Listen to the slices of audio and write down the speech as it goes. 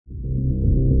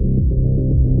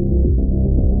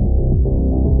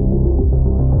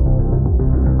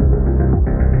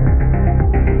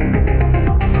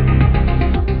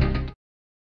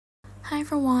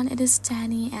it is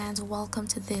Dani'i and welcome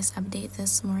to this update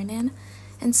this morning.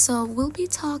 And so we'll be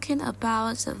talking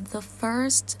about the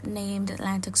first named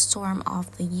Atlantic storm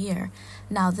of the year.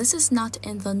 Now, this is not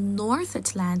in the North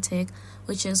Atlantic,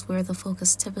 which is where the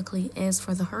focus typically is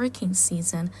for the hurricane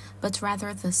season, but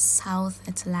rather the South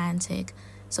Atlantic.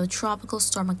 So Tropical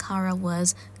Storm Akara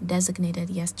was designated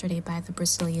yesterday by the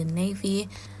Brazilian Navy.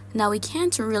 Now, we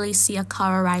can't really see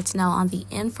Akara right now on the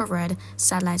infrared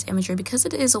satellite imagery because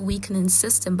it is a weakening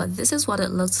system, but this is what it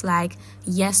looks like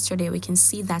yesterday. We can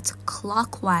see that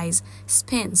clockwise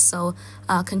spin. So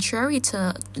contrary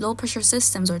to low pressure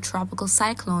systems or tropical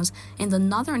cyclones in the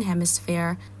northern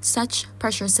hemisphere, such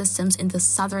pressure systems in the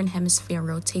southern hemisphere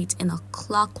rotate in a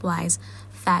clockwise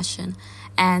fashion.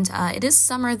 And it is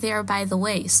summer there, by the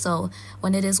way. So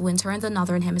when it is winter in the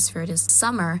northern hemisphere, it is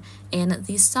summer in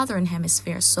the southern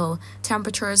hemisphere. So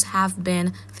temperatures have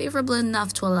been favorable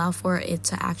enough to allow for it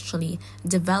to actually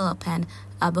develop. And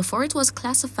before it was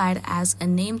classified as a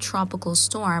named tropical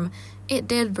storm, it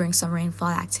did bring some rainfall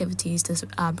activities to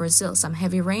Brazil, some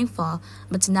heavy rainfall,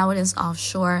 but now it is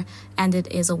offshore and it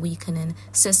is a weakening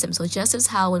system. So just as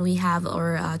how when we have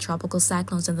our tropical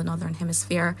cyclones in the northern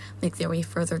hemisphere make their way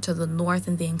further to the north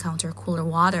and they encounter cooler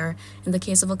water, in the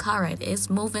case of Akara, it is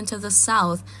moving to the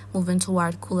south, moving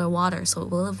toward cooler water, so it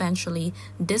will eventually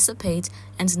dissipate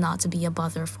and not be a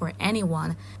bother for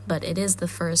anyone. But it is the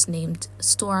first named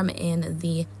storm in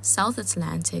the South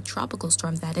Atlantic, tropical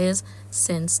storm that is,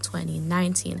 since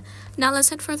 2019. Now let's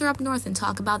head further up north and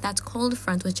talk about that cold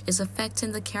front which is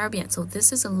affecting the Caribbean. So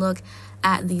this is a look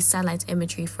at the satellite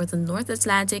imagery for the North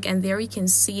Atlantic, and there you can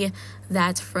see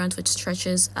that front which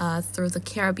stretches through the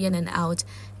Caribbean and out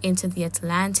into the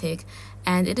Atlantic,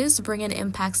 and it is bringing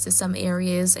impacts to some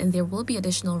areas, and there will be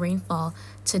additional rainfall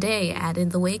today, and in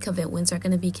the wake of it, winds are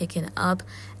going to be kicking up,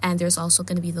 and there's also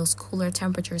going to be those cooler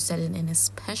temperatures setting in,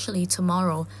 especially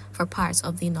tomorrow for parts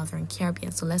of the Northern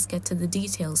Caribbean. So let's get to the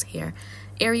details here.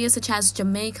 Areas such as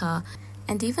Jamaica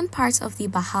and even parts of the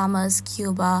Bahamas,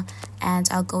 Cuba, and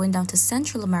going down to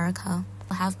Central America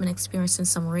have been experiencing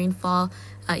some rainfall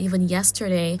even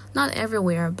yesterday. Not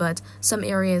everywhere, but some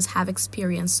areas have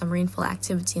experienced some rainfall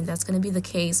activity, and that's going to be the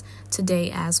case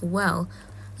today as well.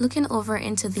 Looking over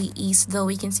into the east, though,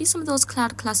 we can see some of those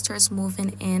cloud clusters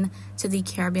moving in to the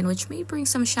Caribbean, which may bring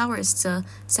some showers to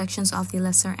sections of the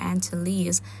Lesser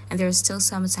Antilles. And there's still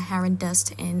some Saharan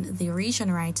dust in the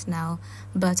region right now,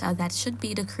 but that should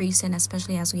be decreasing,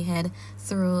 especially as we head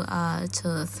through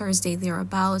to Thursday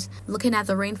thereabout. Looking at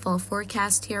the rainfall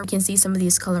forecast here, we can see some of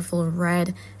these colorful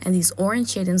red and these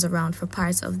orange shadings around for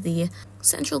parts of the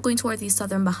central going toward the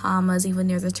southern Bahamas, even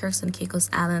near the Turks and Caicos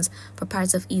Islands, for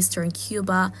parts of eastern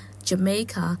Cuba,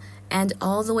 Jamaica, and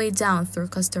all the way down through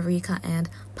Costa Rica and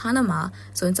Panama.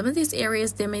 So in some of these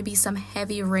areas, there may be some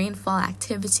heavy rainfall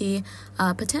activity,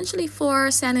 potentially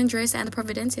for San Andres and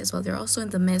Providencia as well. They're also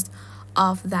in the midst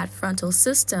of that frontal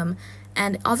system.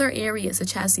 And other areas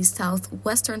such as the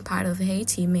southwestern part of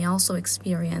Haiti may also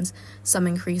experience some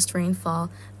increased rainfall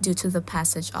due to the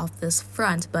passage of this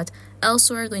front. But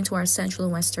elsewhere, going to our central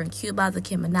and western Cuba, the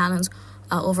Cayman Islands,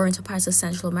 over into parts of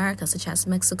Central America such as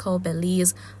Mexico,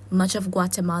 Belize, much of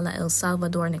Guatemala, El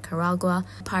Salvador, Nicaragua,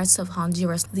 parts of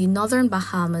Honduras, the northern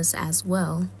Bahamas as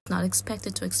well. Not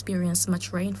expected to experience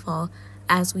much rainfall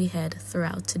as we head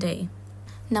throughout today.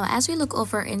 Now, as we look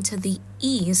over into the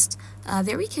east,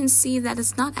 there we can see that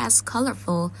it's not as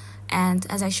colorful. And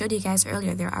as I showed you guys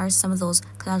earlier, there are some of those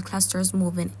cloud clusters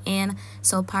moving in.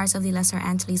 So parts of the Lesser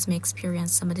Antilles may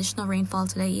experience some additional rainfall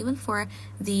today, even for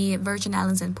the Virgin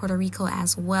Islands and Puerto Rico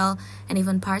as well. And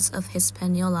even parts of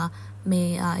Hispaniola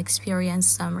may experience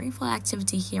some rainfall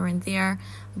activity here and there.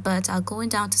 But going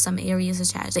down to some areas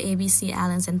such as the ABC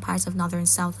Islands and parts of northern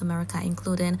South America,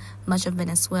 including much of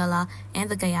Venezuela and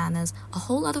the Guyanas, a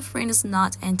whole lot of rain is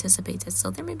not anticipated. So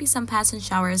there may be some passing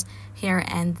showers here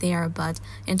and there, but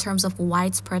in terms of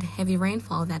widespread heavy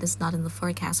rainfall, that is not in the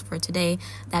forecast for today.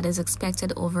 That is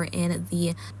expected over in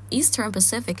the eastern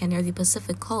Pacific and near the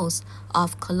Pacific coast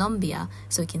of Colombia.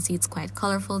 So you can see it's quite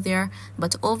colorful there.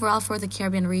 But overall for the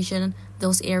Caribbean region,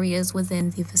 those areas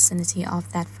within the vicinity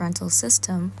of that frontal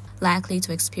system likely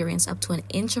to experience up to an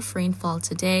inch of rainfall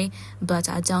today, but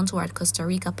down toward Costa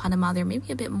Rica, Panama, there may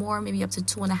be a bit more, maybe up to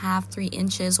 2.5, 3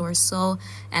 inches or so,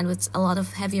 and with a lot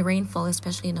of heavy rainfall,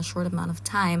 especially in a short amount of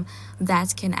time,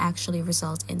 that can actually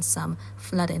result in some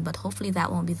flooding, but hopefully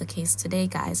that won't be the case today,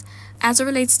 guys. As it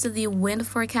relates to the wind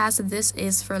forecast, this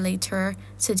is for later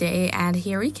today, and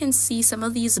here we can see some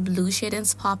of these blue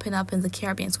shadings popping up in the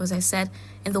Caribbean. So as I said,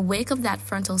 in the wake of that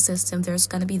frontal system, there's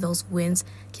going to be those winds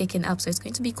kicking up, so it's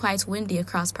going to be quite quite windy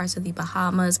across parts of the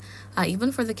Bahamas, even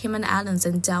for the Cayman Islands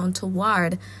and down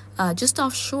toward just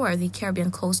offshore the Caribbean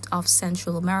coast of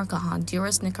Central America,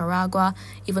 Honduras, Nicaragua,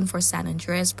 even for San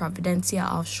Andres, Providencia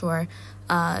offshore.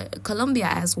 Colombia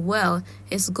as well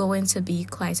is going to be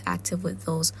quite active with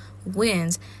those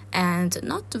winds, and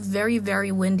not very,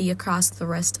 very windy across the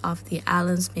rest of the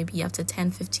islands, maybe up to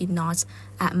 10-15 knots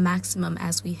at maximum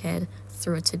as we head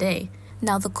through today.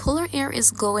 Now, the cooler air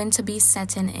is going to be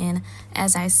setting in,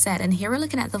 as I said, and here we're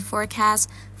looking at the forecast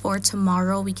for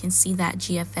tomorrow. We can see that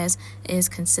GFS is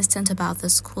consistent about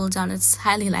this cool down. It's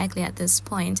highly likely at this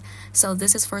point. So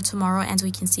this is for tomorrow, and we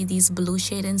can see these blue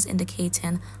shadings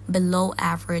indicating below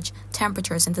average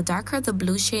temperatures. And the darker the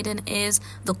blue shading is,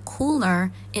 the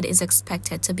cooler it is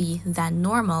expected to be than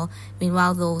normal.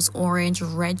 Meanwhile, those orange,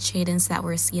 red shadings that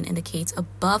we're seeing indicate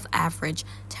above average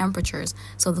temperatures.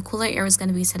 So the cooler air is going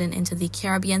to be setting into the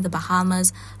Caribbean, the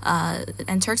Bahamas,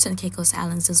 and Turks and Caicos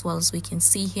Islands, as well as we can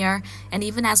see here. And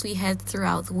even as we head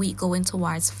throughout the week going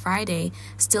towards Friday,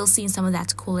 still seeing some of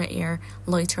that cooler air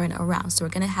loitering around. So we're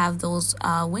going to have those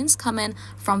winds coming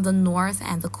from the north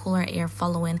and the cooler air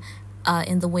following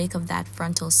in the wake of that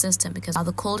frontal system, because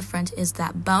the cold front is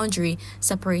that boundary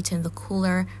separating the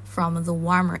cooler from the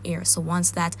warmer air. So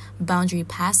once that boundary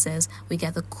passes, we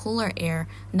get the cooler air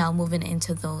now moving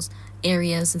into those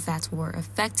areas that were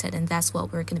affected, and that's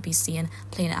what we're going to be seeing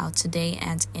playing out today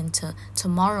and into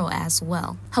tomorrow as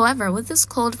well. However, with this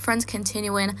cold front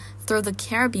continuing through the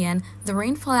Caribbean, the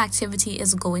rainfall activity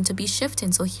is going to be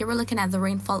shifting. So here we're looking at the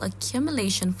rainfall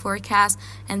accumulation forecast,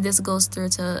 and this goes through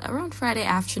to around Friday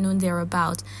afternoon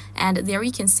thereabout. And there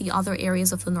you can see other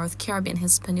areas of the North Caribbean,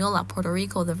 Hispaniola, Puerto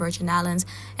Rico, the Virgin Islands,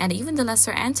 and even the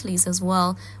Lesser Antilles as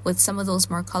well, with some of those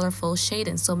more colorful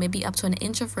shadings. So maybe up to an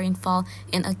inch of rainfall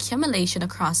in accumulation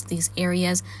across these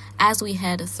areas as we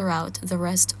head throughout the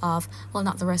rest of, well,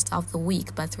 not the rest of the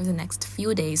week, but through the next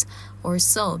few days or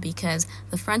so, because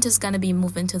the front is going to be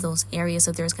moving to those areas,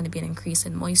 so there's going to be an increase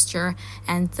in moisture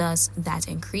and thus that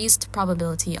increased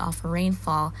probability of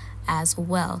rainfall as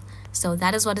well. So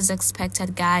that is what is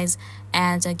expected, guys.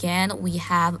 And again, we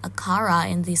have a Kara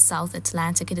in the South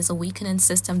Atlantic. It is a weakening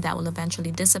system that will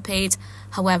eventually dissipate.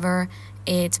 However,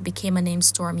 it became a named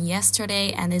storm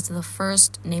yesterday and is the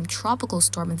first named tropical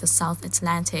storm in the South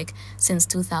Atlantic since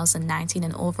 2019,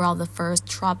 and overall the first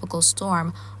tropical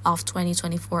storm of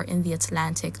 2024 in the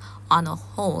Atlantic on a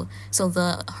whole. So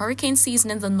the hurricane season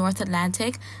in the North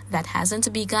Atlantic, that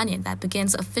hasn't begun yet. That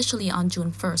begins officially on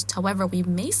June 1st. However, we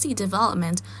may see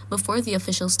development before the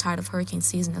official start of hurricane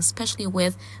season, especially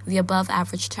with the above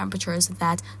average temperatures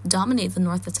that dominate the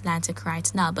North Atlantic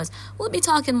right now. But we'll be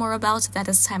talking more about that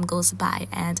as time goes by.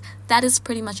 And that is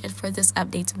pretty much it for this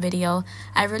update video.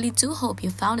 I really do hope you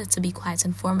found it to be quite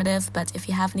informative, but if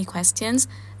you have any questions,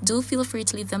 do feel free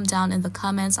to leave them down in the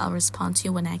comments. I'll respond to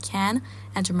you when I can.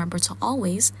 And remember to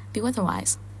always be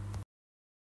weatherwise.